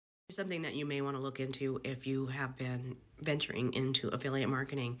Something that you may want to look into if you have been venturing into affiliate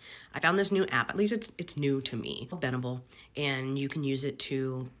marketing. I found this new app, at least it's new to me, Benable, and you can use it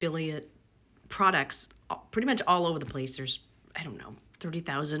to affiliate products pretty much all over the place. There's, I don't know,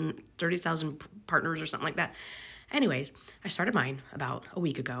 30,000 partners or something like that. Anyways, I started mine about a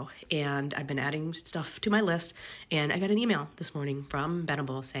week ago, and I've been adding stuff to my list, and I got an email this morning from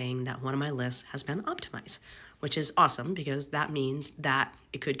Benable saying that one of my lists has been optimized, which is awesome because that means that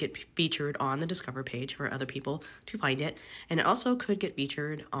it could get featured on the Discover page for other people to find it, and it also could get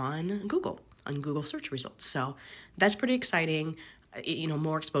featured on Google search results. So that's pretty exciting.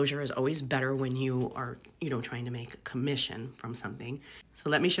 More exposure is always better when you are, trying to make a commission from something. So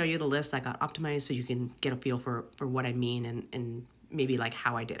let me show you the list that got optimized so you can get a feel for what I mean and maybe like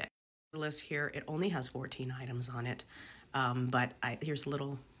how I did it. The list here, it only has 14 items on it, but here's a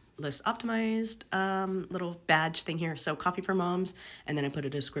little list optimized little badge thing here. So coffee for moms, and then I put a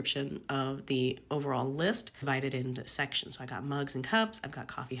description of the overall list divided into sections. So I got mugs and cups, I've got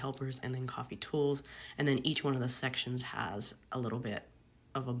coffee helpers, and then coffee tools, and then each one of the sections has a little bit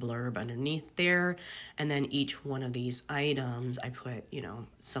of a blurb underneath there, and then each one of these items I put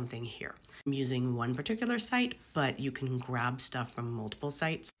something here. I'm using one particular site, but you can grab stuff from multiple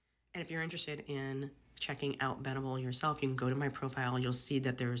sites. And if you're interested in checking out Benable yourself, you can go to my profile. You'll see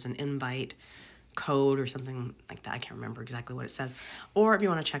that there's an invite code or something like that. I can't remember exactly what it says. Or if you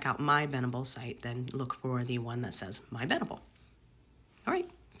want to check out my Benable site, then look for the one that says My Benable. All right,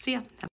 see ya.